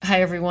Hi,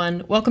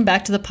 everyone. Welcome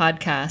back to the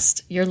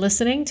podcast. You're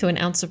listening to An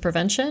Ounce of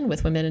Prevention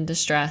with Women in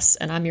Distress,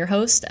 and I'm your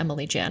host,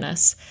 Emily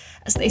Janis.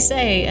 As they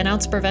say, an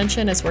ounce of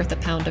prevention is worth a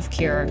pound of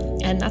cure,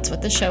 and that's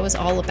what this show is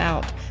all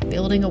about,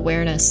 building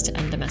awareness to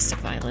end domestic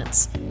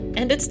violence.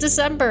 And it's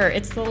December.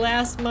 It's the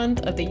last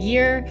month of the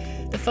year.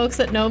 The folks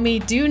that know me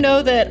do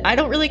know that I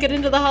don't really get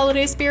into the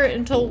holiday spirit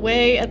until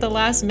way at the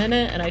last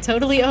minute, and I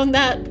totally own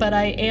that, but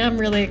I am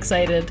really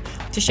excited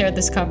to share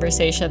this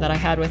conversation that I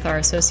had with our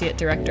Associate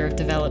Director of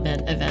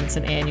Development, Events,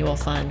 and Annual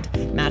Fund,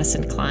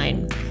 Madison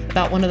Klein,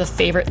 about one of the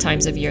favorite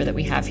times of year that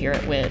we have here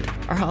at WID,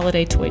 our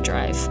holiday toy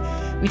drive.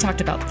 We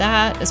talked about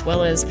that, as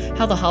well as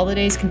how the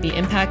holidays can be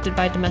impacted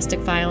by domestic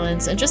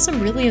violence, and just some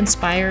really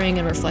inspiring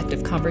and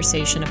reflective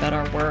conversation about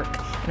our work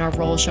and our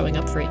role showing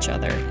up for each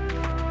other.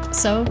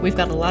 So we've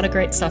got a lot of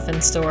great stuff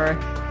in store,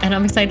 and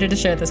I'm excited to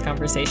share this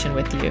conversation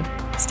with you.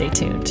 Stay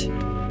tuned.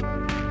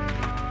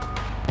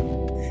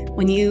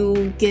 When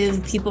you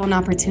give people an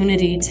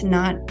opportunity to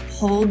not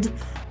hold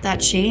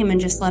that shame and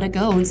just let it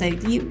go and say,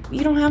 you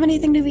don't have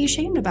anything to be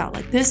ashamed about.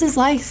 Like, this is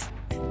life.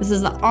 This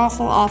is the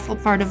awful, awful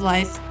part of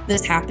life.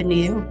 This happened to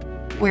you.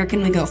 Where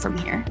can we go from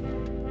here?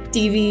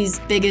 DV's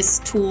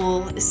biggest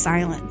tool is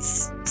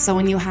silence. So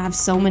when you have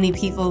so many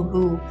people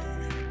who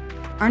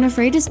aren't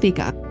afraid to speak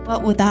up,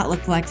 what would that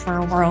look like for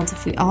a world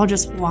if we all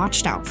just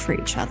watched out for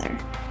each other?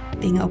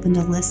 Being open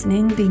to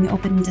listening, being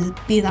open to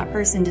be that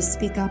person to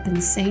speak up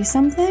and say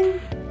something.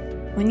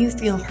 When you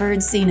feel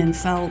heard, seen, and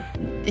felt,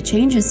 it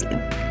changes you.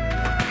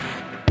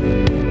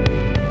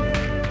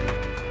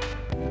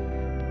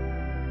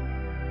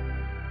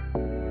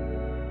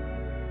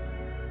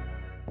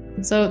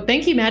 So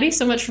thank you, Maddie,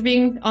 so much for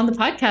being on the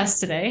podcast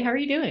today. How are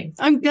you doing?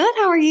 I'm good.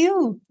 How are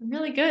you? I'm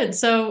really good.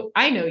 So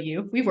I know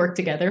you. We work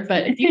together,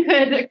 but if you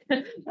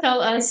could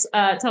tell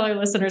our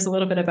listeners a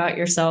little bit about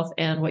yourself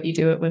and what you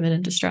do at Women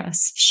in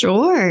Distress.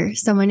 Sure.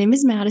 So my name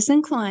is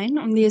Madison Klein.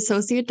 I'm the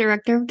Associate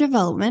Director of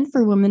Development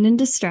for Women in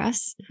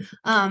Distress.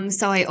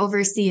 So I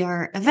oversee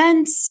our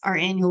events, our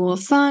annual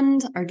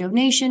fund, our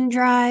donation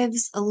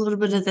drives, a little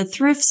bit of the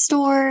thrift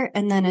store.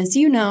 And then, as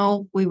you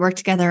know, we work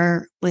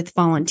together with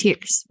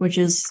volunteers, which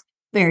is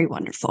very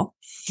wonderful.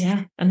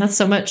 Yeah. And that's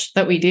so much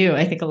that we do.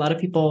 I think a lot of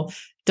people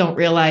don't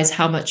realize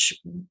how much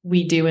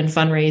we do in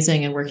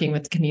fundraising and working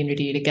with the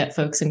community to get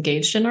folks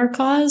engaged in our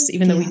cause.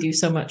 Even though we do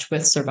so much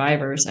with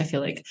survivors, I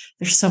feel like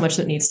there's so much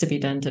that needs to be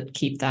done to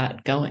keep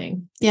that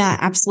going. Yeah,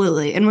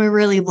 absolutely. And we're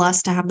really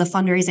blessed to have the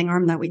fundraising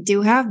arm that we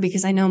do have,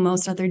 because I know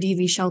most other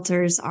DV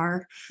shelters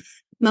are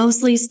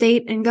mostly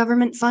state and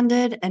government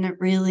funded, and it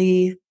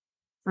really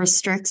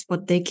restricts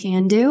what they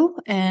can do.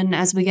 And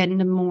as we get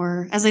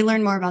into as I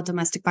learn more about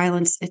domestic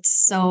violence, it's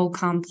so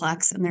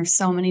complex and there's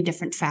so many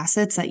different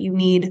facets that you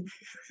need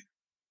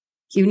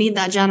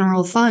that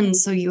general fund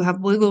so you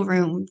have wiggle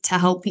room to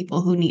help people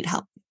who need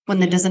help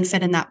when it doesn't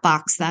fit in that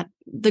box that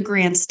the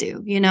grants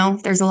do.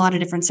 There's a lot of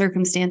different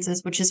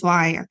circumstances, which is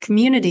why our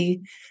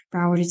community,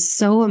 Broward, is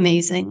so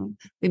amazing.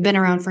 We've been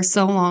around for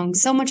so long.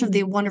 So much of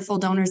the wonderful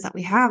donors that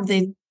we have,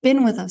 they've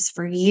been with us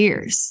for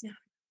years. Yeah.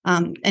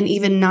 And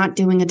even not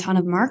doing a ton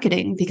of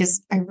marketing,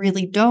 because I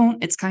really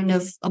don't. It's kind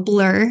of a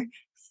blur.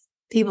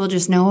 People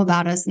just know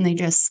about us, and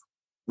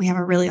we have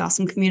a really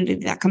awesome community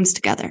that comes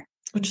together.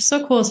 Which is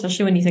so cool,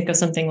 especially when you think of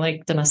something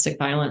like domestic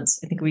violence.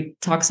 I think we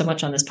talk so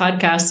much on this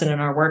podcast and in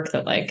our work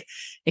that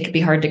it could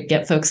be hard to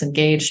get folks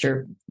engaged,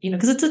 or,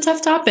 because it's a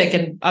tough topic,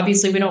 and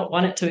obviously we don't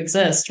want it to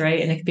exist, right?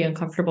 And it can be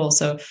uncomfortable.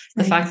 So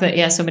the fact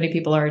that, so many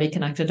people are already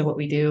connected to what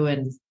we do,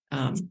 and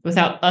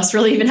without us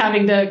really even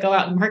having to go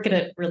out and market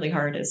it really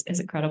hard is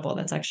incredible.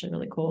 That's actually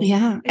really cool.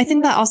 Yeah. I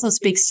think that also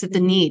speaks to the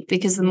need,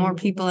 because the more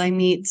people I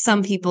meet,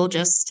 some people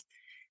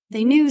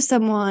they knew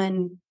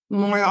someone.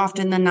 More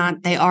often than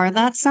not, they are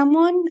that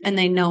someone, and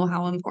they know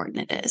how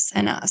important it is.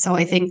 And so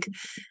I think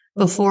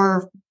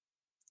before,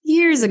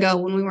 years ago,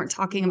 when we weren't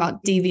talking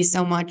about DV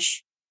so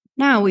much,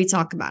 now we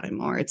talk about it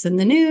more. It's in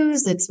the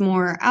news, it's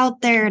more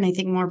out there. And I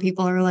think more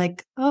people are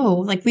like,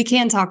 oh, we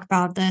can talk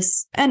about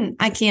this, and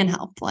I can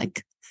help.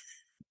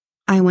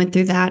 I went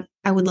through that.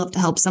 I would love to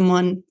help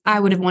someone. I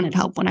would have wanted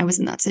help when I was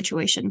in that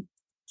situation.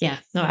 Yeah,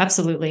 no,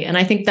 absolutely. And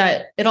I think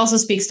that it also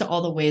speaks to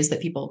all the ways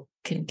that people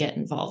can get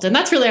involved. And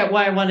that's really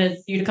why I wanted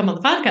you to come on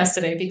the podcast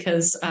today,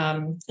 because,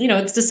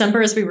 it's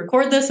December as we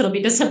record this. It'll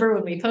be December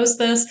when we post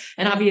this.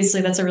 And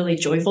obviously that's a really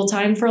joyful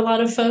time for a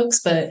lot of folks.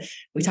 But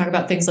we talk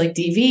about things like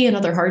DV and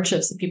other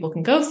hardships that people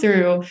can go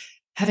through.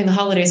 Having the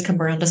holidays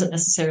come around doesn't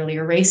necessarily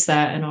erase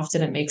that. And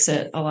often it makes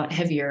it a lot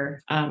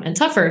heavier and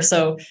tougher.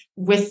 So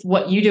with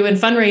what you do in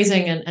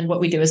fundraising and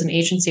what we do as an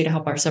agency to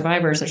help our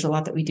survivors, there's a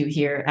lot that we do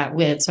here at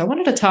WID. So I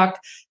wanted to talk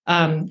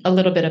a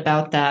little bit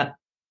about that.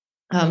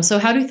 So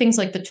how do things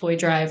like the toy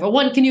drive,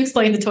 or can you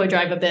explain the toy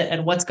drive a bit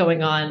and what's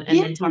going on, and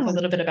then talk a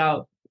little bit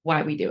about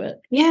why we do it?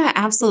 Yeah,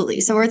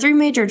 absolutely. So our three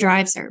major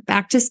drives are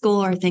back to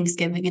school, or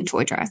Thanksgiving, and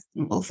toy drive.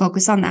 And we'll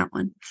focus on that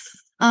one.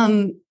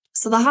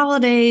 So the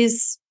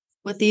holidays,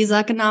 with these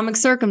economic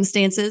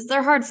circumstances,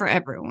 they're hard for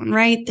everyone,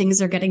 right?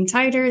 Things are getting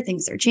tighter.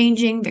 Things are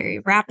changing very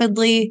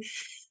rapidly.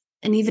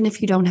 And even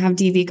if you don't have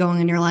DV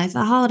going in your life,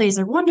 the holidays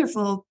are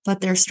wonderful,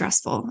 but they're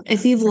stressful.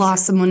 If you've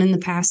lost someone in the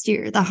past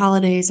year, the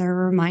holidays are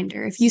a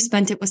reminder. If you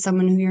spent it with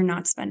someone who you're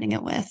not spending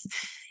it with,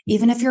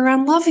 even if you're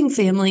around loving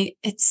family,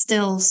 it's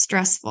still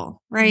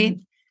stressful, right?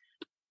 Mm-hmm.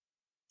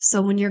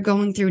 So when you're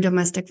going through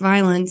domestic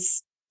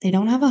violence, they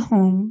don't have a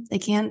home. They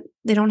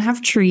don't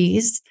have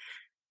trees.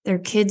 Their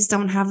kids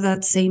don't have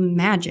that same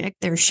magic.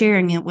 They're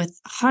sharing it with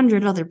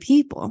 100 other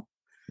people.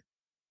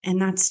 And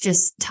that's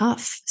just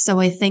tough. So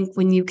I think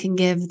when you can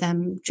give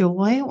them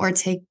joy or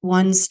take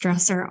one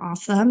stressor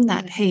off them,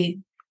 that, hey,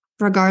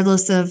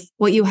 regardless of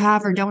what you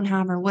have or don't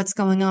have or what's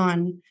going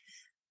on,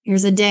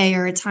 here's a day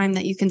or a time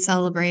that you can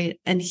celebrate.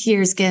 And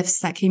here's gifts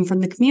that came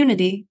from the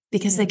community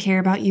because they care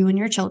about you and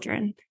your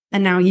children.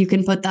 And now you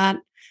can put that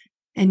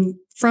and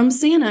from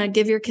Santa,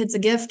 give your kids a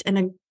gift and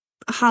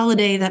a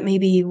holiday that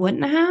maybe you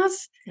wouldn't have.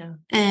 Yeah.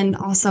 And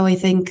also, I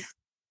think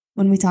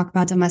when we talk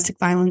about domestic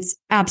violence,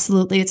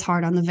 absolutely, it's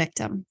hard on the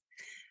victim.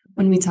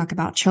 When we talk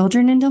about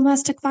children in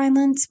domestic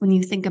violence, when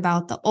you think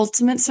about the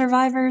ultimate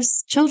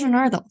survivors, children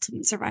are the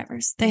ultimate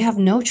survivors. They have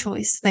no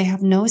choice. They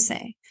have no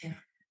say. Yeah.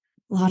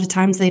 A lot of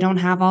times they don't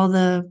have all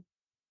the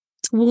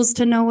tools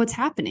to know what's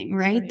happening,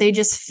 right? They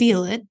just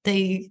feel it.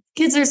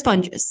 Kids are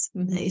sponges.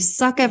 Mm-hmm. They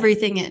suck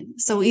everything in.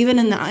 So even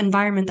in the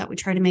environment that we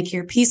try to make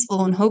here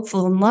peaceful and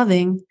hopeful and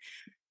loving,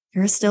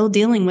 you're still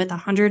dealing with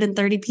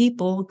 130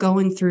 people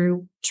going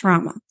through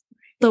trauma.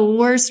 The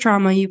worst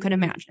trauma you could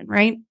imagine,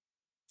 right?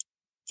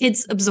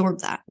 Kids absorb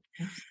that.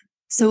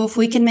 So if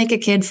we can make a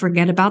kid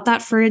forget about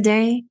that for a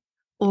day,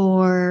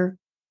 or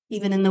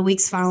even in the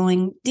weeks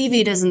following,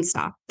 DV doesn't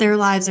stop. Their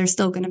lives are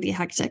still going to be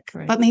hectic.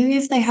 Right. But maybe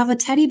if they have a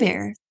teddy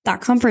bear that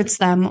comforts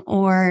them,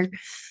 or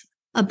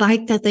a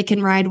bike that they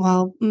can ride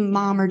while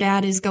mom or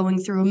dad is going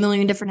through a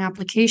million different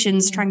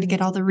applications, trying to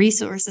get all the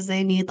resources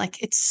they need.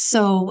 Like, it's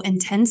so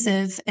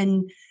intensive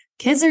and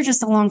kids are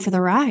just along for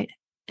the ride.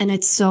 And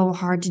it's so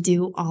hard to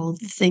do all of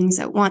the things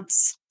at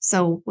once.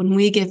 So when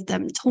we give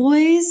them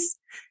toys,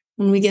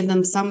 when we give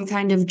them some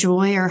kind of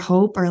joy or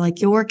hope, or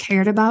like you're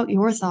cared about,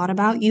 you're thought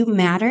about, you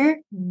matter,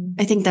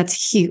 I think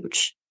that's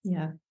huge.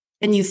 Yeah.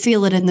 And you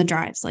feel it in the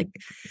drives. Like,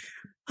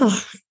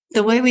 oh,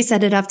 the way we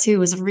set it up too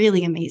was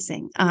really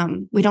amazing.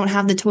 We don't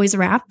have the toys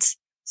wrapped.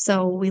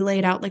 So we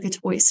laid out like a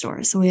toy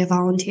store. So we have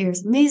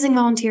volunteers, amazing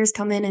volunteers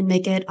come in and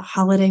make it a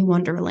holiday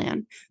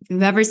wonderland. If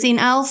you've ever seen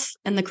Elf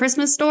in the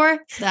Christmas store,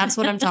 that's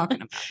what I'm talking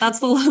about. That's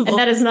the level. And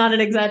that is not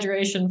an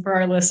exaggeration for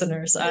our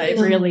listeners. It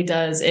really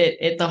does.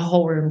 The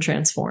whole room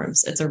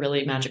transforms. It's a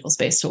really magical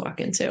space to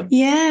walk into.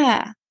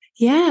 Yeah.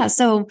 Yeah.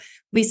 So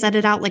we set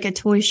it out like a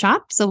toy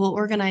shop. So we'll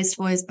organize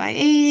toys by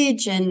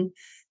age and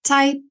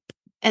type.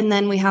 And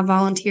then we have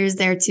volunteers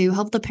there to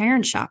help the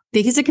parents shop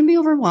because it can be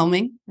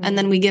overwhelming. Mm-hmm. And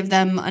then we give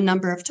them a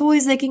number of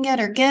toys they can get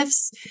or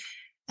gifts.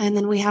 And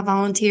then we have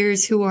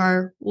volunteers who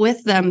are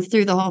with them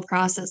through the whole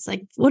process.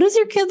 Like, what is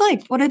your kid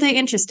like? What are they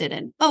interested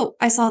in? Oh,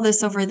 I saw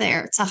this over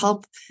there, to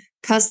help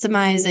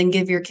customize and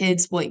give your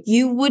kids what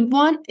you would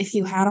want if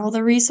you had all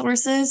the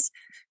resources,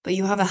 but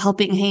you have a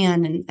helping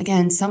hand. And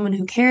again, someone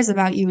who cares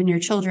about you and your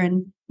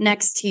children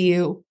next to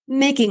you,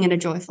 making it a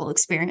joyful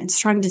experience,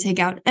 trying to take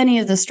out any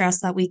of the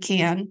stress that we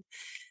can.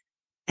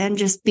 And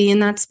just be in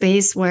that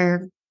space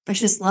where it's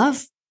just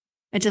love.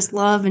 It's just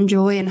love and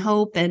joy and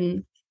hope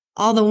and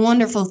all the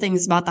wonderful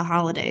things about the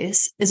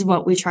holidays is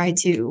what we try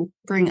to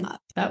bring up.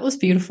 That was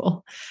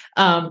beautiful.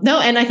 No,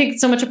 and I think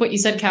so much of what you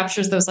said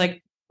captures those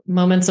like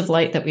moments of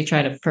light that we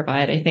try to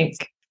provide. I think,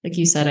 like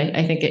you said,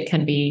 I think it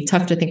can be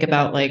tough to think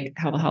about like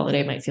how the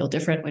holiday might feel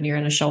different when you're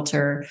in a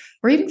shelter,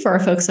 or even for our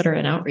folks that are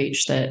in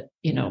outreach that,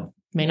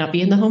 may not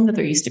be in the home that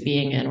they're used to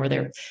being in, or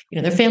their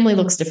family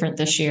looks different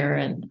this year,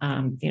 and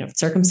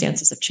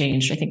circumstances have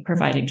changed. I think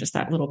providing just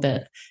that little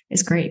bit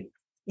is great.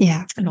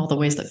 Yeah, and all the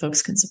ways that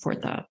folks can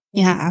support that.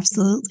 Yeah,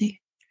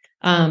 absolutely.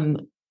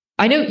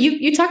 I know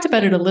you talked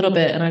about it a little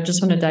bit, and I just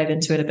want to dive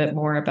into it a bit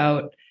more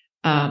about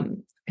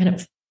kind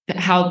of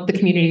how the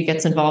community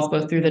gets involved,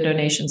 both through the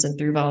donations and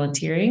through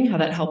volunteering, how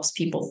that helps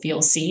people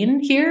feel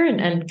seen here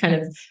and kind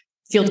of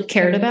feel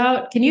cared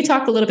about. Can you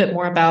talk a little bit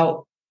more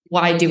about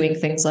why doing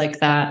things like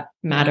that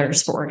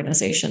matters for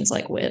organizations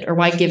like WID, or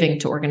why giving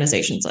to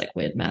organizations like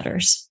WID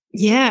matters?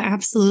 Yeah,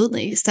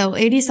 absolutely. So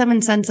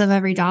 87 cents of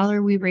every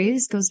dollar we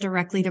raise goes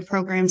directly to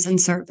programs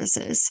and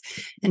services.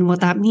 And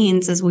what that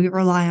means is we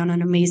rely on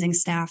an amazing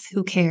staff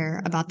who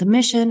care about the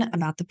mission,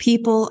 about the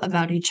people,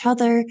 about each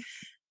other.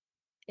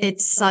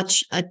 It's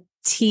such a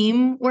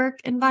teamwork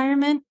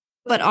environment,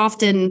 but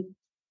often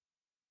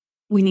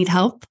we need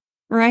help,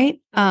 right?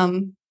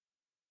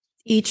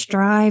 Each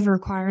drive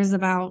requires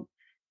about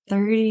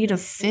 30 to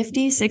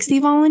 50, 60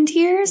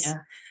 volunteers.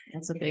 Yeah,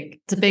 it's a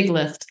big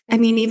lift. I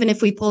mean, even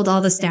if we pulled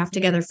all the staff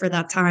together for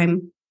that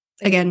time,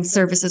 again,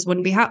 services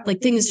wouldn't be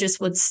things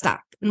just would stop.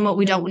 And what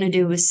we don't want to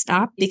do is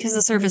stop, because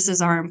the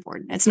services are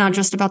important. It's not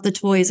just about the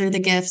toys or the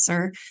gifts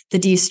or the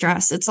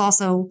de-stress. It's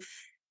also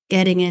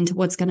getting into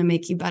what's going to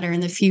make you better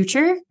in the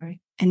future. Right.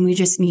 And we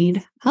just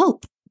need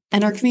help.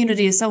 And our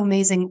community is so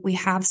amazing. We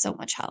have so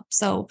much help.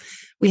 So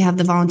we have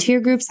the volunteer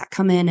groups that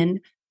come in and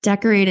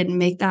decorate and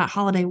make that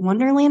holiday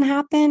wonderland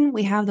happen.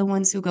 We have the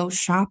ones who go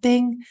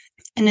shopping,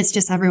 and it's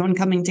just everyone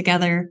coming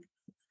together.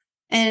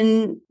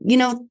 And,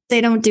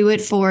 they don't do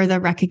it for the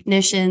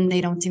recognition. They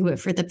don't do it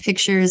for the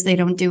pictures. They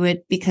don't do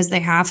it because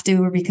they have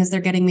to, or because they're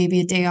getting maybe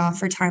a day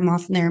off or time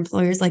off from their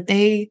employers. Like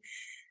they're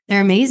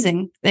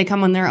amazing. They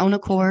come on their own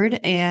accord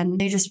and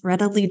they just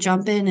readily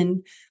jump in,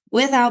 and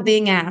without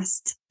being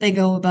asked, they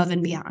go above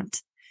and beyond.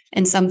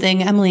 And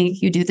something, Emily,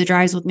 you do the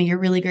drives with me. You're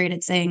really great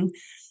at saying,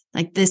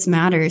 like, this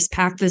matters.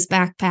 Pack this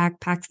backpack,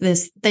 pack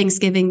this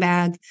Thanksgiving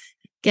bag,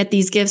 get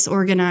these gifts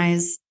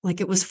organized like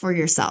it was for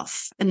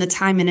yourself. And the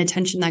time and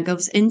attention that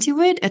goes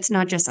into it, it's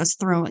not just us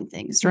throwing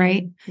things,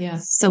 right? Yeah.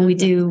 So we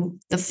do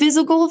the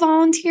physical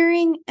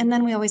volunteering, and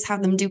then we always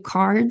have them do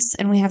cards.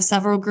 And we have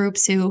several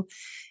groups who,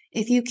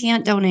 if you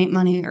can't donate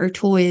money or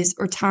toys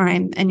or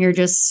time and you're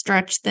just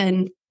stretched,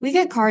 then we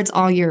get cards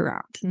all year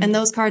round. Mm-hmm. And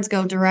those cards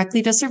go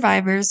directly to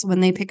survivors when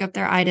they pick up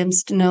their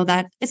items to know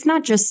that it's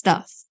not just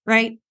stuff,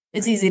 right?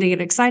 It's easy to get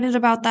excited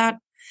about that.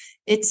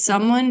 It's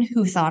someone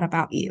who thought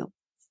about you.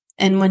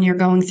 And when you're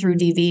going through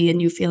DV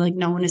and you feel like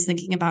no one is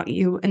thinking about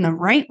you in the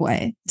right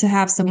way, to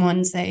have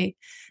someone say,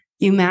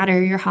 you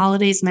matter, your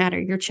holidays matter,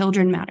 your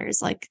children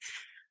matters, like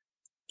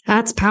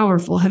that's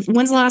powerful.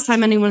 When's the last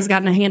time anyone's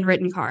gotten a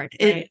handwritten card?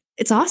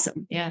 It's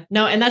awesome. Yeah.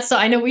 No, and that's so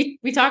I know we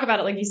talk about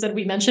it, like you said,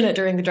 we mention it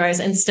during the drives,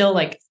 and still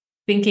like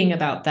thinking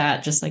about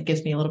that just like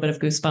gives me a little bit of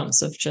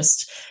goosebumps of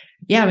just,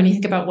 yeah, when you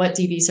think about what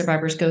DV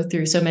survivors go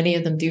through, so many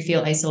of them do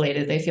feel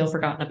isolated. They feel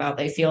forgotten about.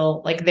 They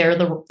feel like they're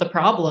the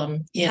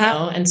problem, you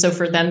know? And so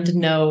for them to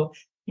know,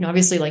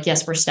 obviously, like,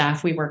 yes, we're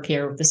staff, we work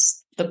here,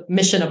 the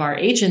mission of our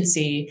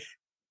agency,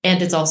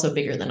 and it's also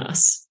bigger than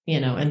us,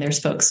 and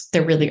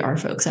there really are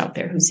folks out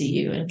there who see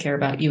you and care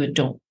about you and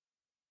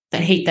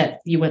that hate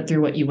that you went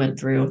through what you went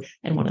through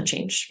and want to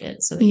change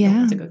it so that you don't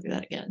have to go through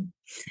that again.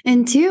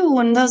 And two,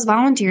 when those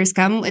volunteers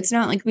come, it's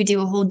not like we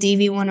do a whole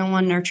DV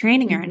 101 or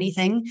training or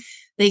anything.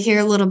 They hear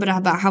a little bit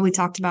about how we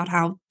talked about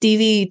how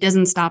DV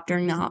doesn't stop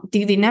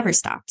DV never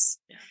stops.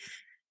 Yeah.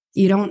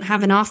 You don't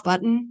have an off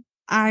button.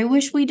 I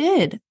wish we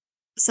did.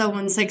 So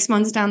when 6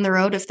 months down the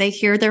road, if they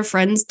hear their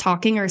friends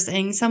talking or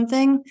saying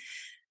something,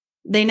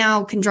 they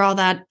now can draw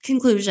that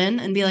conclusion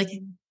and be like,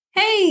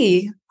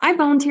 hey, I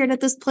volunteered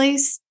at this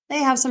place. They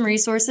have some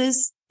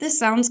resources. This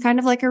sounds kind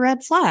of like a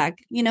red flag.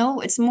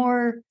 It's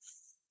more,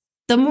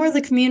 the more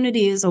the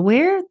community is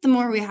aware, the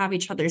more we have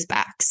each other's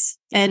backs.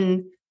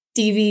 And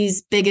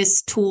DV's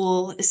biggest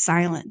tool is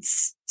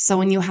silence. So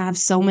when you have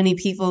so many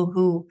people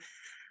who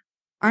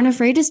aren't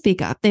afraid to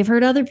speak up, they've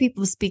heard other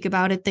people speak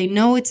about it, they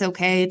know it's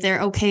okay,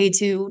 they're okay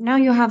to, now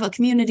you have a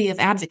community of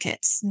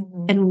advocates.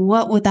 Mm-hmm. And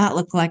what would that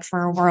look like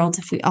for a world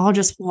if we all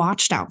just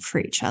watched out for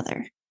each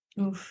other?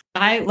 Oof.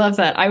 I love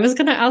that. I was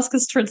going to ask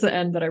this towards the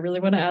end, but I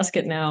really want to ask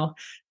it now.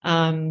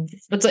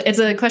 It's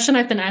a question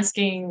I've been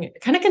asking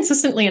kind of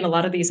consistently in a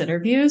lot of these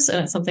interviews.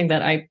 And it's something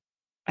that I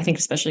think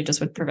especially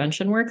just with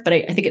prevention work, but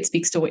I think it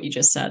speaks to what you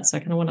just said. So I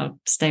kind of want to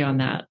stay on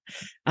that.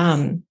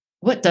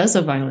 What does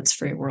a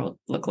violence-free world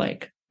look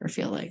like or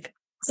feel like?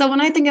 So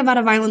when I think about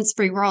a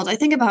violence-free world, I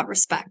think about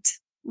respect.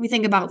 We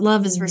think about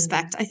love as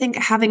respect. I think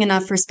having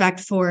enough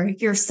respect for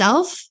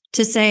yourself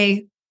to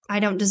say, I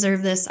don't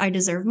deserve this. I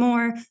deserve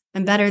more.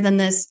 I'm better than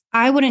this.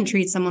 I wouldn't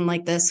treat someone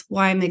like this.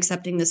 Why am I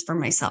accepting this for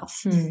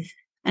myself?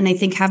 And I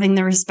think having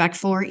the respect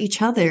for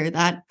each other,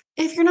 that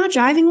if you're not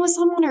jiving with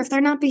someone or if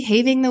they're not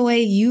behaving the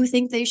way you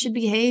think they should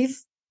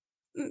behave,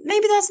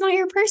 maybe that's not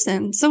your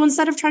person. So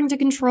instead of trying to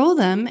control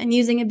them and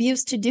using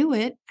abuse to do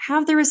it,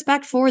 have the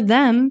respect for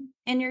them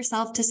and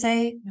yourself to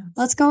say,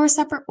 let's go our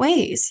separate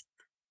ways.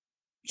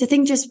 I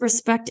think just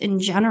respect in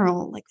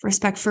general, like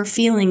respect for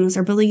feelings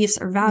or beliefs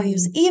or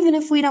values, even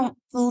if we don't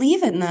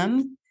believe in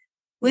them,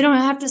 we don't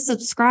have to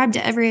subscribe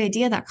to every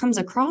idea that comes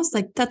across.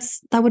 Like that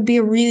would be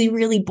a really,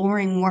 really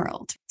boring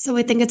world. So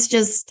I think it's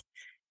just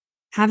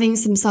having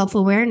some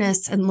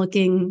self-awareness and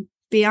looking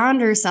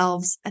beyond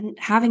ourselves and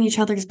having each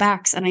other's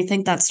backs. And I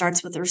think that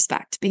starts with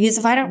respect, because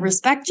if I don't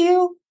respect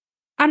you,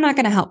 I'm not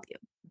going to help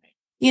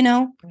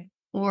you,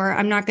 or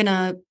I'm not going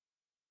to,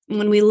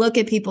 when we look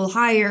at people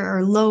higher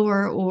or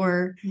lower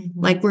or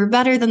like we're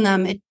better than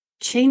them, it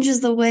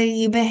changes the way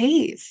you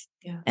behave.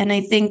 Yeah. And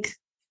I think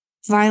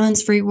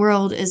violence-free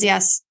world is,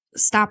 yes,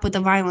 stop with the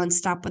violence,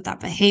 stop with that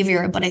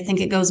behavior. But I think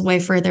it goes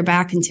way further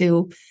back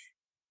into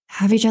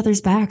have each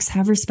other's backs,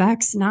 have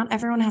respects. Not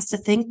everyone has to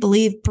think,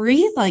 believe,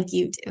 breathe like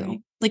you do. Right.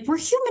 Like we're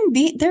human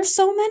beings. There's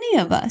so many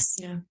of us.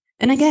 Yeah.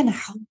 And again,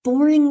 how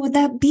boring would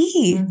that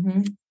be?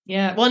 Mm-hmm.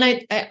 Yeah. Well,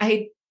 and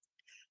I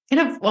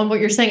kind of on what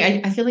you're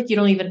saying, I feel like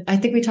I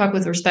think we talk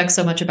with respect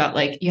so much about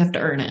like, you have to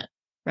earn it,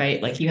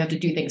 right? Like you have to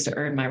do things to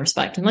earn my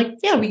respect. And like,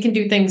 yeah, we can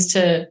do things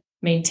to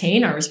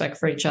maintain our respect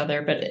for each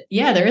other. But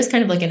yeah, there is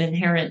kind of like an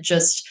inherent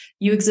just,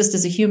 you exist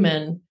as a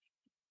human.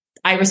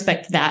 I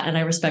respect that, and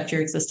I respect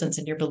your existence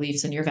and your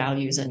beliefs and your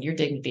values and your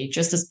dignity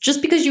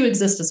just because you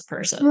exist as a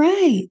person.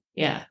 Right.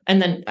 Yeah. And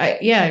then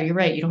you're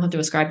right. You don't have to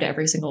ascribe to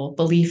every single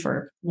belief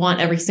or want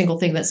every single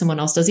thing that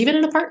someone else does, even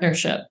in a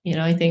partnership.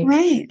 I think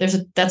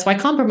that's why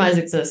compromise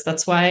exists.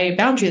 That's why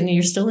boundary, and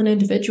you're still an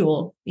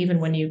individual, even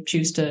when you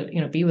choose to,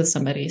 be with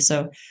somebody.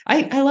 So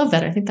I love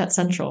that. I think that's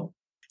central.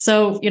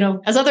 So,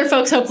 as other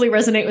folks hopefully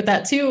resonate with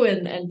that too,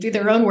 and do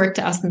their own work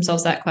to ask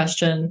themselves that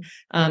question,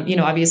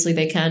 obviously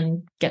they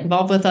can get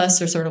involved with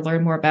us or sort of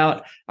learn more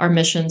about our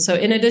mission. So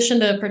in addition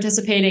to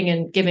participating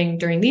and giving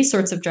during these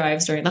sorts of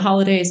drives during the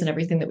holidays and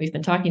everything that we've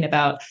been talking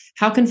about,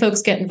 how can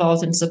folks get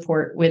involved and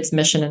support WID's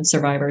mission and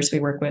survivors we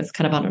work with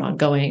kind of on an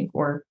ongoing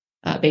or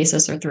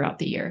basis or throughout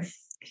the year?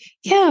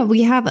 Yeah,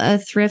 we have a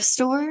thrift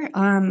store.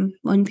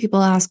 When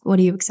people ask, what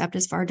do you accept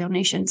as far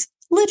donations?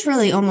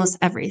 Literally almost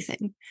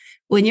everything.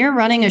 When you're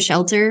running a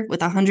shelter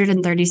with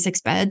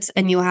 136 beds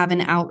and you have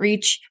an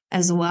outreach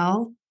as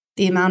well,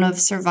 the amount of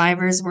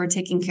survivors we're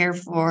taking care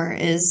for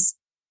it's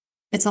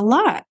a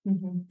lot.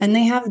 Mm-hmm. And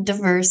they have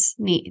diverse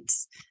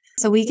needs.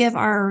 So we give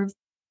our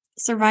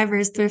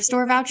survivors thrift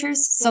store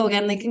vouchers. So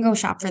again, they can go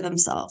shop for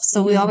themselves.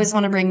 So we always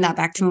want to bring that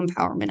back to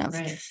empowerment of,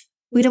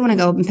 we don't want to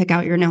go and pick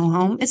out your new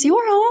home. It's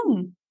your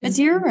home. It's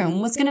your room.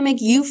 What's going to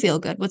make you feel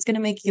good? What's going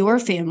to make your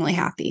family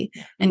happy?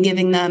 And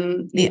giving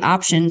them the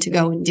option to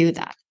go and do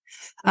that.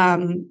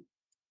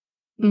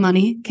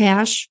 Money,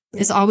 cash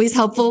is always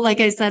helpful. Like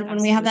I said,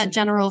 when we have that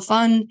general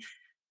fund,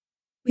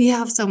 we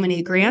have so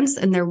many grants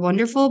and they're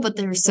wonderful, but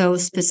they're so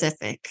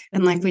specific.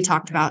 And like we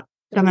talked about,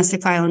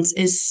 domestic violence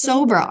is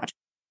so broad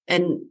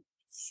and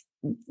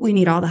we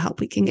need all the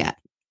help we can get.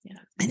 Yeah.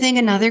 I think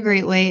another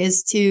great way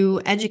is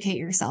to educate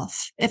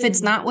yourself. If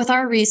it's not with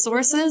our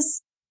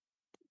resources,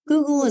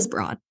 Google is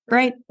broad,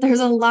 right? There's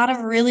a lot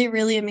of really,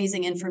 really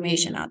amazing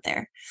information out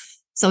there.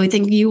 So I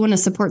think you want to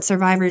support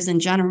survivors in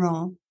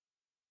general,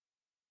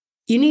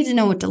 you need to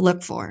know what to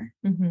look for.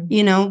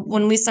 Mm-hmm.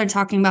 When we start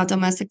talking about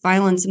domestic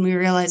violence and we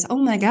realize, oh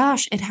my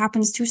gosh, it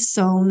happens to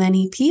so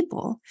many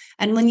people.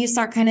 And when you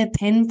start kind of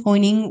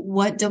pinpointing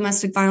what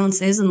domestic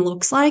violence is and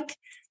looks like,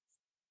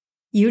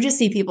 you just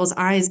see people's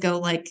eyes go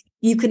like,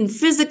 you can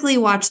physically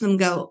watch them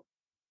go,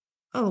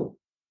 oh,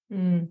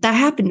 that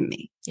happened to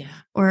me.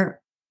 Yeah.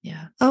 Or,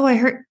 oh, I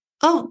heard.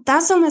 Oh,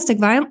 that's domestic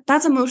violence.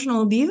 That's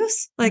emotional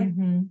abuse. Like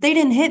they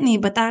didn't hit me,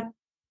 but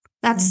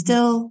that's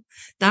still,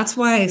 that's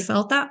why I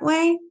felt that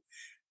way.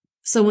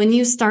 So when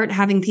you start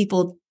having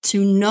people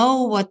to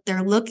know what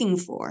they're looking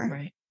for,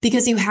 right,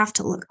 because you have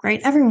to look,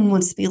 right? Everyone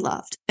wants to be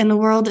loved and the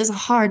world is a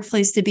hard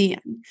place to be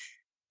in.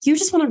 You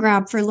just want to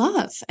grab for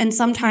love. And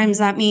sometimes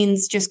that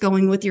means just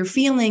going with your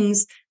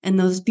feelings and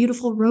those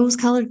beautiful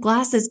rose-colored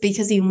glasses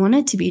because you want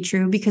it to be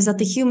true, because at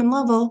the human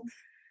level,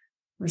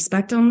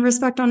 respect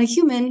on a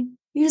human,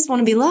 you just want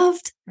to be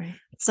loved. Right.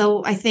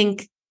 So I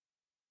think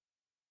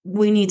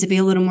we need to be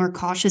a little more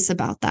cautious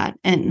about that.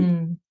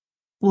 And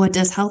what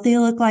does healthy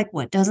look like?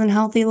 What doesn't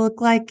healthy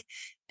look like?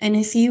 And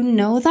if you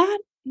know that,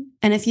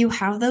 and if you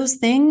have those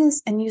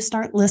things and you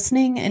start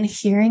listening and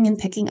hearing and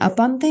picking up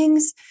on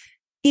things,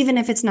 even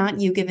if it's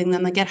not you giving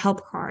them a get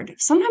help card,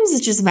 sometimes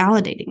it's just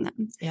validating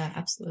them. Yeah,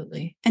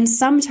 absolutely. And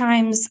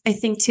sometimes I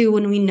think too,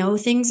 when we know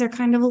things are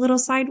kind of a little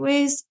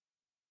sideways,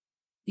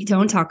 we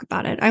don't talk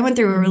about it. I went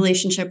through a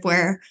relationship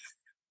where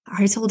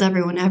I told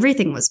everyone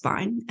everything was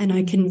fine. And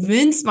I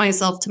convinced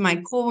myself to my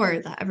core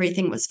that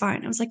everything was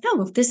fine. I was like,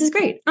 no, this is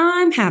great.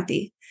 I'm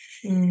happy.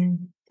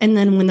 And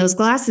then when those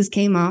glasses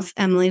came off,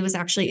 Emily was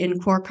actually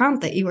in core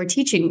comp that you were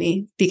teaching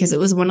me, because it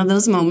was one of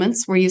those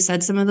moments where you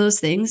said some of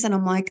those things. And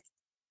I'm like,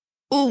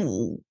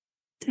 oh,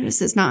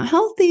 this is not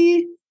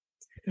healthy.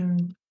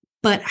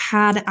 But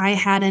had I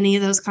had any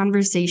of those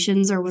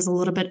conversations or was a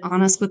little bit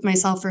honest with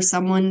myself, for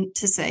someone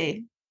to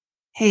say,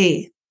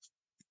 hey,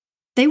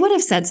 they would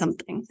have said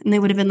something and they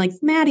would have been like,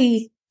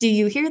 Maddie, do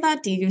you hear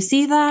that? Do you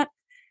see that?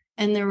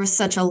 And there was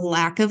such a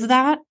lack of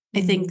that, I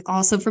think,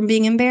 also from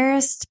being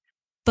embarrassed.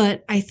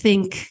 But I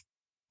think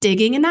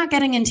digging and not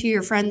getting into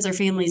your friends or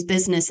family's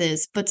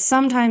businesses, but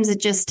sometimes it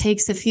just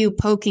takes a few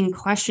poking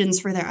questions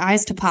for their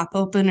eyes to pop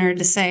open, or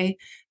to say,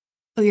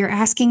 oh, you're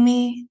asking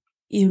me,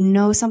 you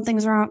know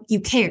something's wrong.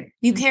 You care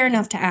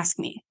enough to ask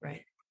me.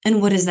 Right.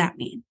 And what does that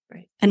mean?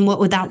 Right. And what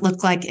would that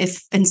look like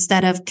if,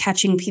 instead of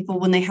catching people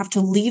when they have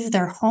to leave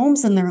their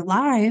homes and their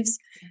lives,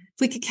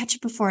 if we could catch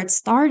it before it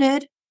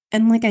started?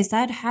 And like I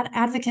said, had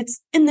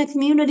advocates in the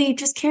community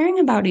just caring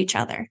about each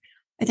other.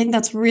 I think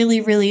that's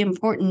really, really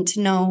important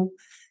to know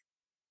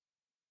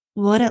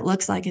what it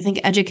looks like. I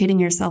think educating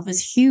yourself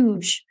is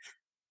huge,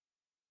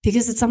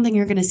 because it's something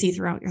you're going to see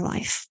throughout your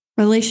life.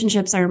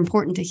 Relationships are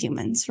important to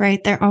humans,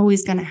 right? They're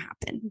always going to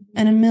happen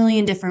in a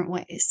million different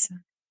ways.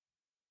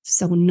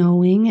 So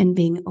knowing and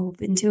being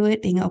open to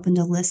it, being open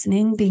to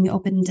listening, being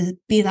open to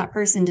be that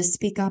person to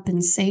speak up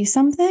and say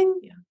something.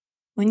 Yeah.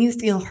 When you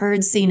feel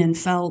heard, seen, and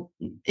felt,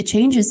 it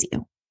changes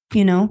you.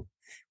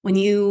 When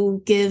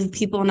you give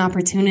people an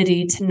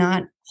opportunity to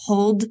not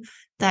hold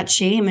that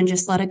shame and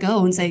just let it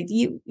go and say,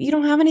 you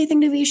don't have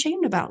anything to be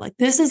ashamed about. Like,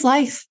 this is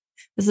life.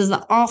 This is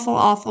the awful,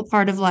 awful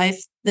part of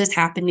life. This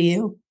happened to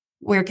you.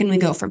 where can we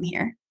go from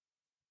here?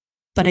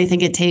 But I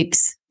think it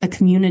takes a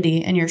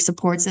community and your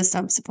support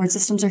system. Support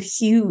systems are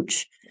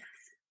huge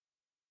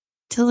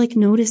to like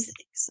notice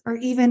things. Or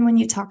even when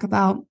you talk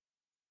about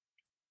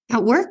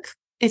at work,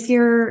 if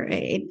you're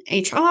an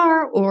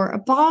HR or a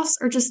boss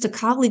or just a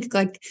colleague,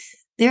 like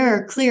there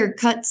are clear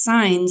cut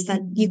signs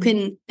that you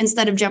can,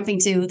 instead of jumping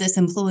to this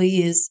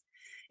employee is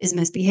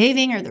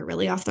misbehaving or they're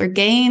really off their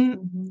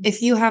game.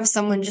 If you have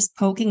someone just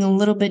poking a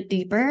little bit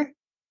deeper,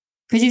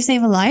 could you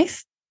save a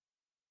life?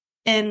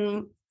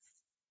 And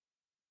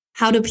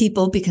how do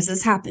people, because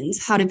this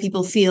happens, how do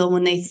people feel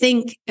when they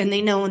think and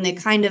they know and they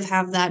kind of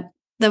have the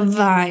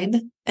vibe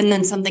and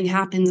then something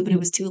happens, but it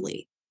was too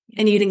late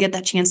and you didn't get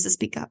that chance to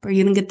speak up or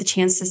you didn't get the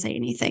chance to say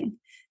anything.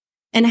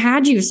 And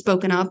had you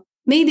spoken up,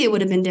 maybe it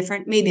would have been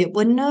different. Maybe it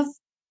wouldn't have,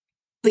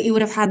 but you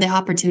would have had the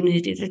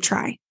opportunity to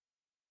try.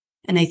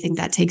 And I think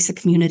that takes a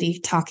community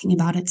talking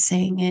about it,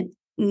 saying it,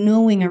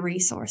 knowing a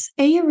resource,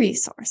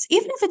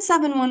 even if it's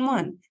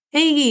 711.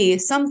 Hey,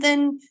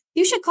 something,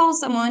 you should call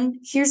someone.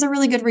 Here's a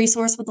really good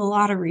resource with a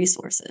lot of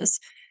resources.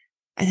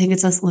 I think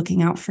it's us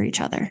looking out for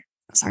each other.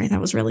 Sorry, that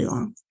was really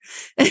long.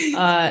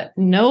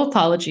 No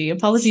apology.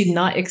 Apology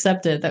not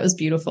accepted. That was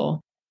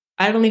beautiful.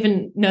 I don't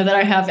even know that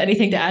I have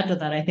anything to add to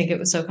that. I think it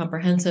was so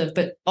comprehensive,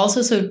 but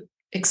also so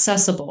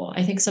accessible.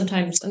 I think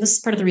sometimes, and this is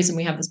part of the reason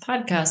we have this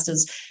podcast,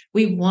 is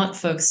we want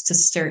folks to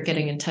start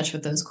getting in touch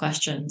with those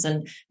questions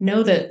and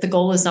know that the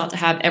goal is not to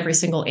have every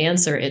single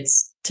answer.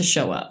 It's to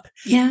show up.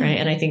 Yeah. Right.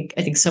 And I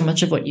think so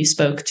much of what you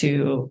spoke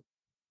to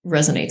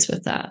resonates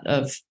with that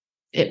of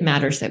it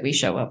matters that we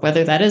show up,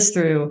 whether that is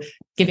through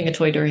giving a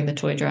toy during the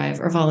toy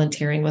drive or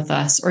volunteering with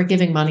us or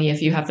giving money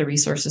if you have the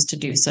resources to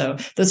do so.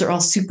 Those are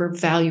all super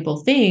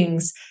valuable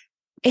things.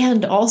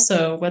 And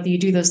also, whether you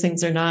do those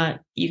things or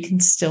not, you can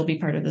still be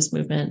part of this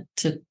movement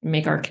to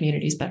make our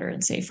communities better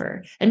and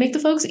safer and make the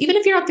folks, even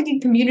if you're not thinking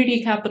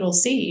community capital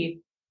C,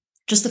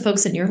 just the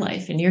folks in your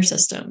life, in your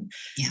system.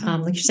 Yeah.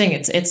 Like you're saying,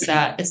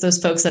 it's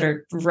those folks that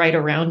are right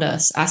around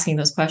us asking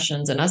those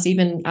questions and us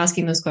even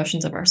asking those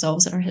questions of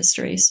ourselves and our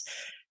histories.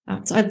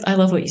 So I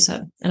love what you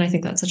said. And I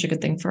think that's such a good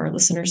thing for our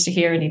listeners to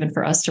hear and even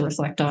for us to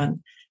reflect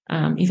on.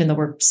 Even though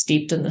we're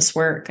steeped in this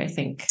work, I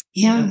think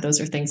those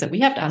are things that we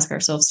have to ask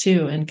ourselves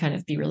too and kind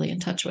of be really in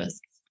touch with.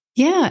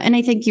 Yeah. And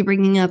I think you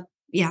bringing up,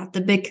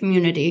 the big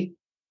community,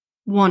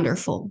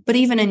 wonderful. But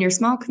even in your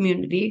small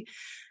community,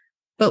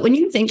 but when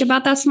you think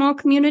about that small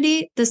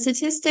community, the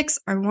statistics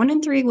are 1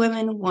 in 3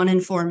 women, 1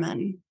 in 4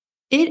 men.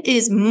 It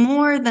is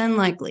more than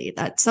likely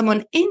that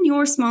someone in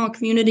your small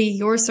community,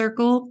 your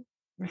circle,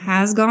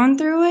 has gone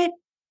through it,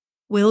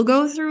 will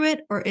go through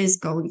it, or is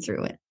going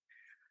through it.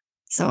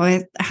 So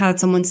I had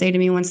someone say to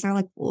me once, they're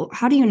like, well,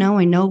 how do you know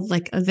I know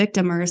like a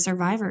victim or a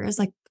survivor? It's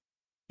like,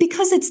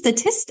 because it's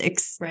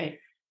statistics. Right.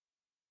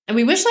 And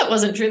we wish that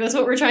wasn't true. That's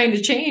what we're trying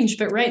to change.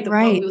 But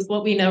with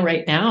what we know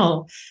right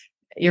now,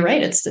 you're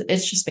right. It's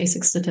just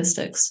basic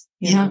statistics.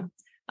 You know?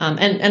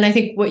 And I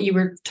think what you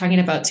were talking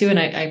about too, and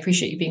I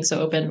appreciate you being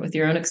so open with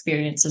your own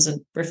experiences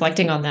and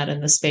reflecting on that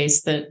in the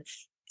space that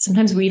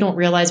sometimes we don't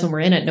realize when we're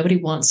in it. Nobody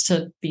wants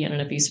to be in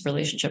an abusive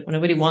relationship.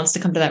 Nobody wants to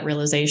come to that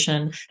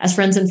realization. As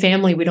friends and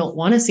family, we don't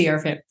want to see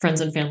our friends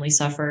and family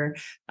suffer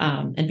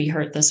and be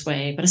hurt this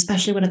way, but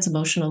especially when it's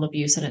emotional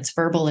abuse and it's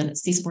verbal and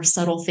it's these more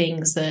subtle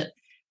things that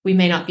we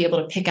may not be able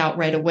to pick out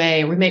right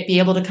away. We might be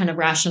able to kind of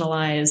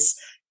rationalize,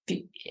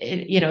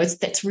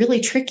 it's really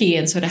tricky.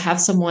 And so to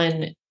have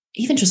someone,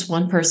 even just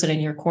one person in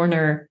your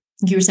corner,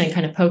 you were saying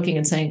kind of poking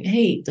and saying,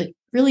 hey, like,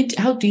 really,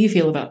 how do you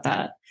feel about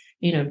that?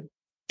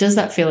 Does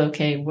that feel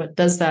okay? What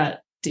does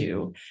that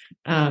do?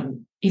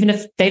 Even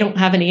if they don't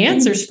have any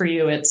answers for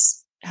you,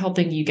 it's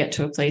helping you get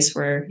to a place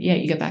where,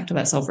 you get back to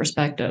that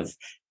self-respect of,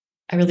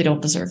 I really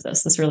don't deserve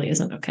this. This really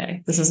isn't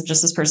okay. This isn't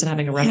just this person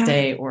having a rough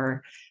day,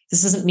 or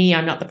this isn't me.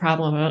 I'm not the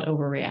problem. I'm not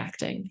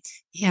overreacting.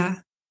 Yeah.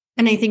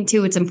 And I think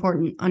too, it's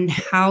important on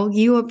how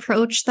you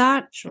approach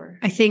that. Sure.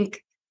 I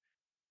think,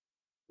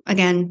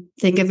 again,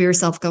 think of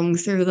yourself going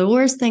through the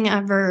worst thing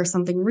ever or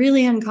something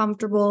really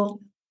uncomfortable.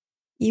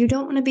 You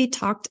don't want to be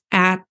talked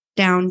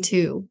down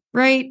to,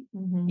 right?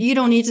 Mm-hmm. You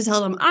don't need to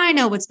tell them, I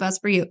know what's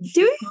best for you.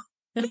 Do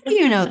you?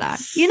 You know that,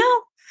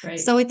 Right.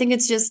 So I think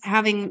it's just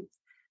having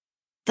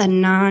the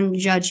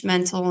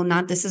non-judgmental,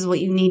 not this is what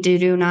you need to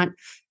do, not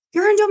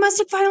you're in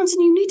domestic violence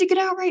and you need to get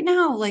out right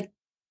now. Like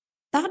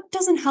that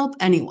doesn't help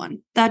anyone.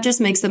 That just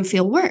makes them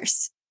feel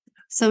worse.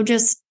 So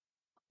just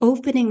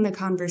opening the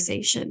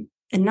conversation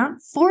and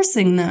not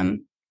forcing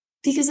them,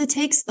 because it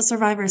takes a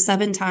survivor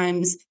 7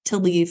 times to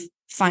leave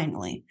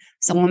finally.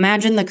 So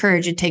imagine the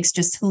courage it takes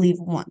just to leave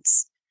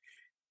once.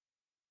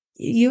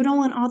 You don't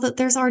want all that.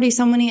 There's already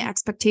so many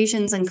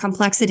expectations and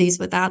complexities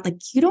with that. Like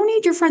you don't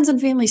need your friends and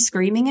family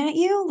screaming at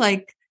you.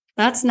 Like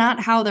that's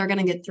not how they're going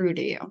to get through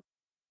to you.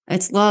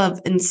 It's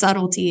love and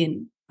subtlety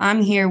and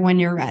I'm here when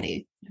you're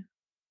ready.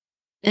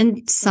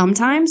 And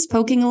sometimes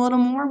poking a little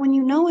more when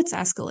you know it's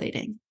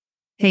escalating.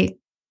 Hey,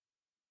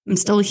 I'm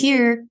still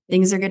here.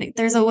 Things are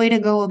there's a way to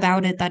go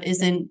about it that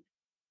isn't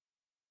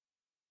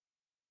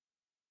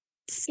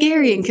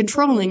scary and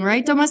controlling,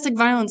 right? Domestic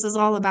violence is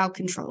all about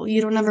control.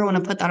 You don't ever want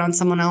to put that on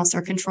someone else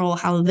or control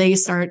how they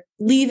start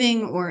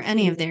leaving or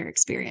any of their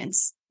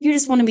experience. You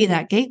just want to be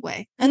that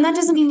gateway. And that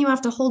doesn't mean you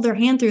have to hold their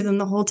hand through them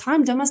the whole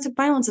time. Domestic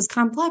violence is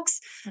complex.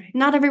 Right.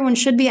 Not everyone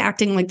should be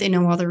acting like they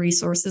know all the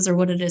resources or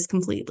what it is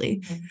completely.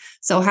 Mm-hmm.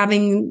 So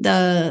having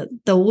the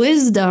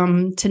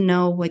wisdom to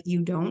know what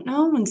you don't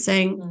know and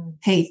saying,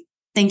 hey,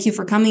 thank you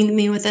for coming to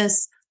me with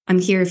this. I'm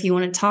here if you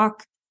want to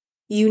talk.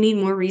 You need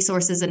more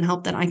resources and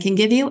help that I can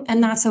give you.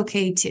 And that's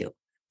okay too.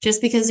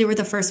 Just because you were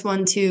the first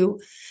one to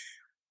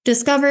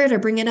discover it or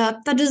bring it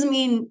up, that doesn't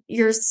mean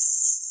you're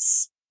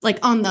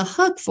on the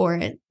hook for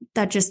it.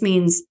 That just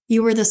means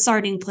you were the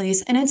starting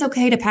place, and it's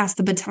okay to pass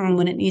the baton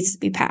when it needs to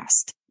be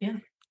passed. Yeah.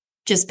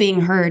 Just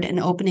being heard and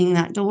opening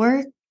that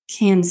door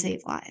can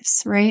save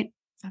lives, right?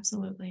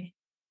 Absolutely.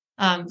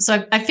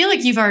 So I feel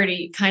like you've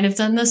already kind of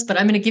done this, but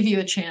I'm going to give you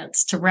a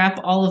chance to wrap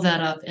all of that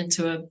up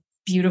into a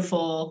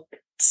beautiful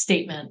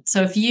statement.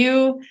 So if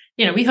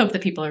we hope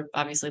that people are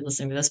obviously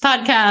listening to this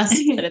podcast,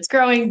 that it's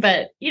growing,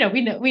 but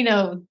we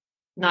know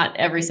not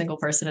every single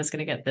person is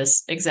going to get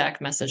this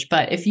exact message.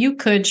 But if you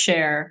could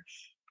share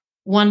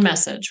one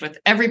message with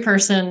every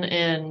person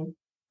in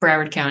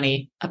Broward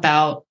County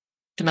about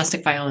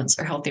domestic violence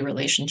or healthy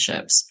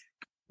relationships,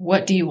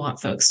 what do you want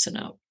folks to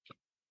know?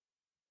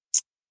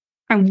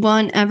 I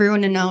want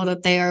everyone to know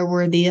that they are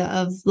worthy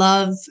of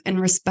love and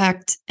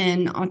respect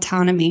and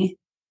autonomy,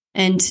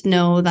 and to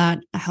know that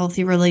a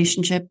healthy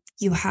relationship,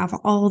 you have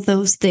all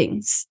those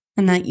things,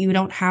 and that you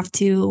don't have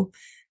to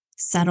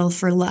settle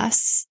for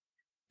less.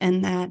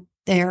 And that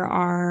there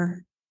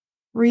are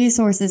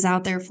resources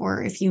out there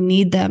for if you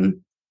need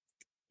them.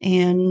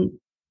 And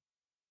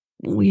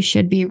we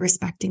should be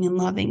respecting and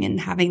loving and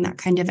having that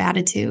kind of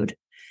attitude.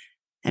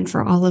 And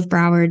for all of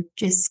Broward,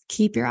 just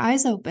keep your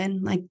eyes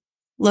open,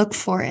 look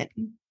for it,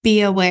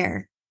 be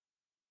aware.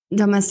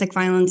 Domestic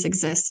violence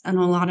exists in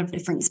a lot of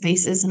different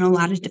spaces in a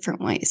lot of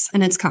different ways,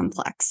 and it's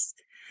complex.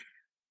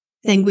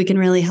 I think we can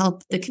really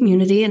help the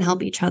community and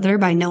help each other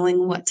by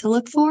knowing what to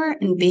look for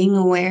and being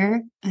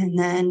aware. And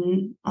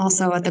then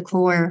also at the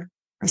core,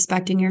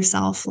 respecting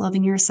yourself,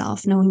 loving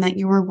yourself, knowing that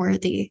you are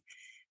worthy.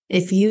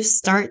 If you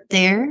start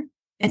there,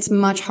 it's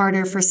much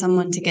harder for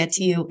someone to get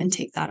to you and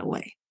take that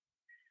away.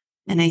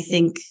 And I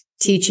think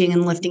teaching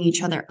and lifting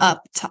each other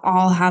up to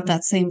all have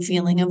that same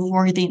feeling of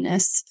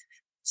worthiness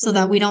so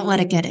that we don't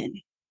let it get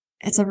in.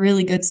 It's a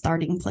really good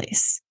starting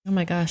place. Oh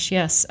my gosh,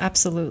 yes,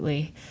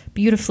 absolutely.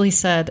 Beautifully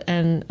said.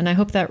 And I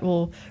hope that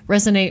will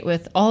resonate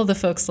with all of the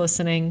folks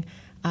listening.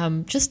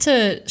 Just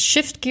to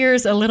shift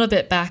gears a little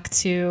bit back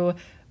to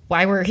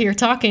why we're here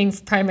talking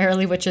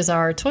primarily, which is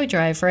our toy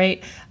drive,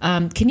 right?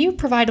 Can you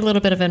provide a little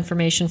bit of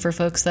information for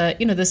folks that,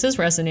 this is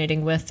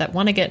resonating with, that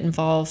want to get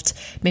involved?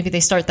 Maybe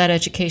they start that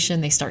education,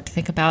 they start to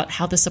think about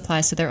how this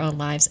applies to their own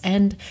lives,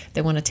 and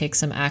they want to take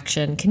some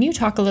action. Can you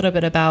talk a little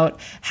bit about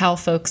how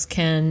folks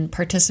can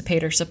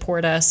participate or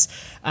support us,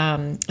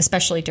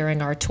 especially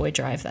during our toy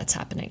drive that's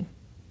happening?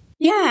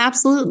 Yeah,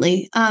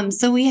 absolutely.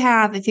 So we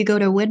have, if you go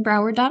to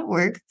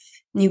winbroward.org,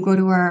 and you go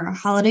to our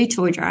holiday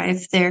toy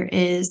drive, there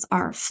is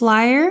our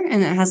flyer,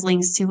 and it has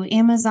links to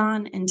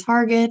Amazon and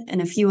Target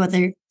and a few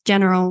other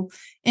general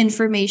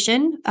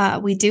information.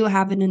 We do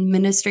have an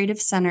administrative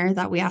center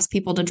that we ask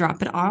people to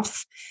drop it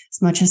off.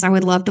 As much as I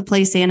would love to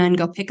play Santa and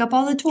go pick up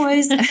all the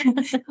toys,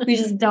 we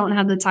just don't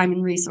have the time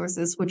and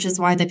resources, which is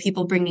why the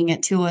people bringing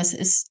it to us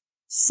is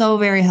so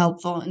very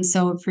helpful and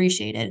so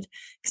appreciated.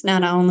 Because now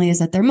not only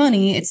is it their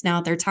money, it's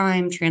now their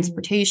time,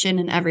 transportation,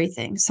 and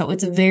everything. So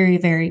it's very,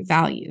 very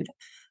valued.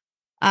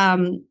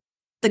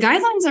 The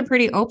guidelines are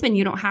pretty open.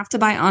 You don't have to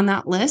buy on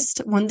that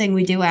list. One thing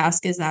we do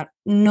ask is that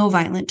no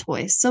violent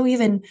toys. So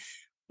even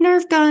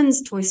Nerf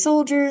guns, toy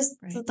soldiers,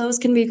 right. Those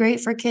can be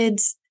great for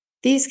kids.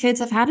 These kids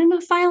have had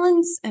enough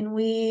violence, and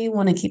we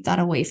want to keep that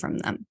away from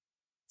them.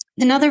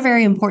 Another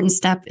very important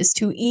step is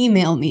to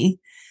email me.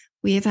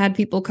 We have had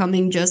people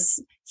coming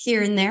just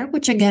here and there,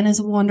 which again is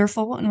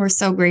wonderful, and we're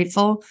so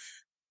grateful.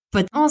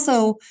 But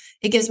also,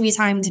 it gives me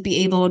time to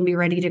be able and be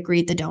ready to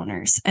greet the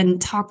donors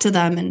and talk to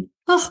them. And,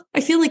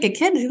 I feel like a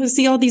kid who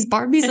see all these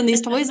Barbies and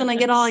these toys, and I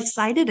get all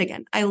excited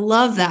again. I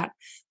love that.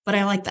 But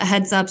I like the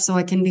heads up so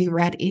I can be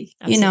ready,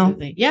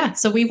 Absolutely. Yeah.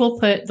 So we will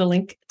put the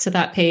link to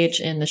that page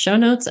in the show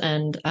notes,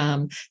 and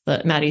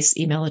Maddie's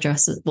email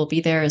address will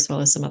be there, as well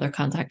as some other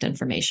contact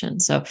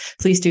information. So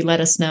please do let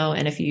us know.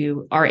 And if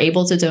you are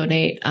able to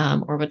donate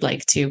or would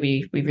like to,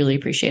 we really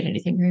appreciate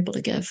anything you're able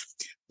to give.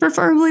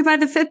 Preferably by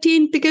the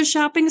 15th, because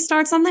shopping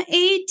starts on the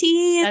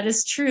 18th. That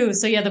is true.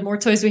 So yeah, the more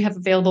toys we have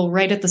available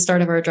right at the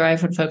start of our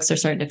drive, when folks are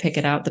starting to pick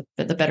it out,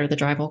 the better the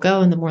drive will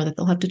go, and the more that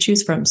they'll have to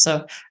choose from.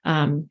 So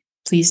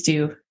please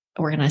do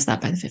organize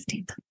that by the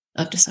 15th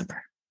of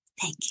December.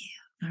 Thank you.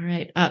 All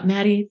right.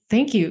 Maddie,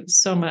 thank you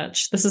so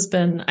much. This has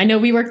been, I know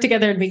we work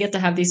together and we get to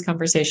have these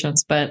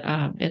conversations, but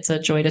it's a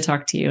joy to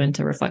talk to you and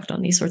to reflect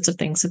on these sorts of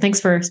things. So thanks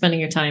for spending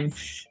your time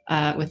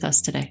with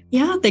us today.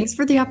 Yeah, thanks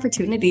for the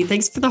opportunity.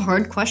 Thanks for the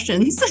hard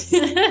questions.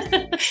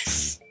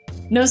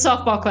 No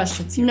softball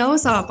questions. No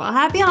softball.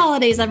 Happy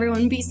holidays,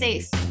 everyone. Be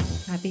safe.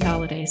 Happy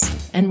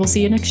holidays. And we'll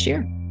see you next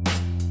year.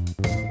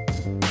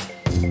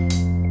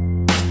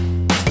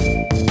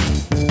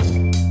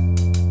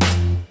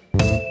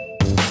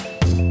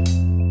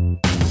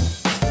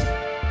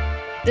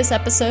 This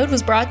episode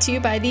was brought to you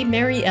by the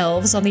Merry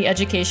Elves on the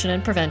Education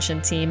and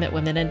Prevention Team at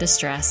Women in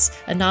Distress,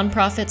 a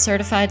nonprofit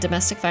certified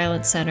domestic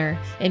violence center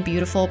in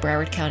beautiful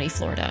Broward County,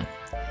 Florida.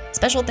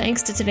 Special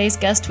thanks to today's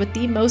guest with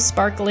the most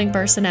sparkling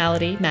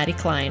personality, Maddie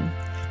Klein.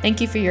 Thank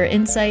you for your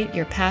insight,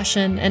 your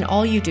passion, and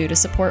all you do to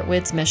support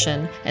WID's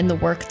mission and the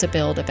work to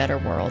build a better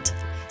world.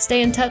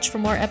 Stay in touch for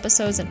more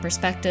episodes and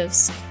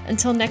perspectives.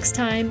 Until next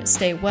time,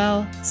 stay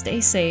well,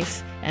 stay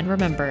safe, and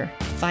remember,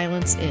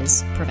 violence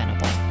is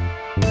preventable.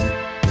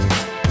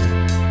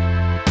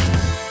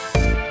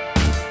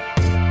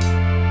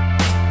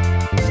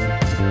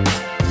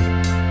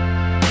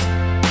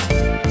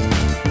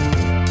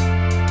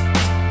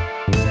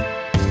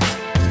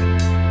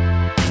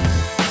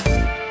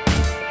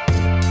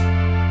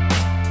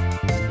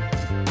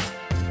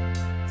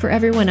 For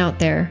everyone out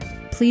there,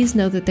 please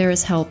know that there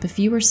is help if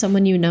you or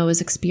someone you know is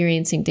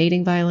experiencing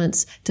dating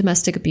violence,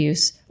 domestic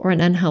abuse, or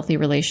an unhealthy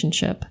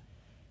relationship.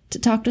 To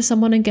talk to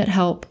someone and get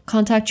help,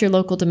 contact your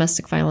local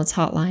domestic violence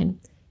hotline.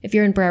 If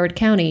you're in Broward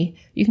County,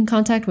 you can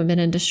contact Women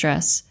in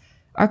Distress.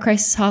 Our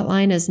crisis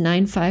hotline is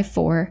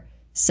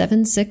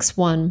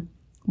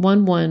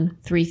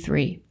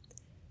 954-761-1133.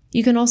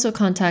 You can also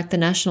contact the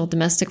National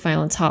Domestic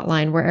Violence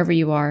Hotline wherever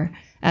you are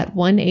at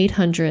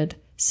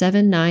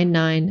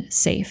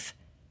 1-800-799-SAFE.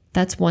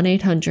 That's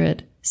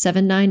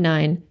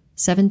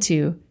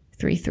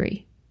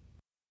 1-800-799-7233.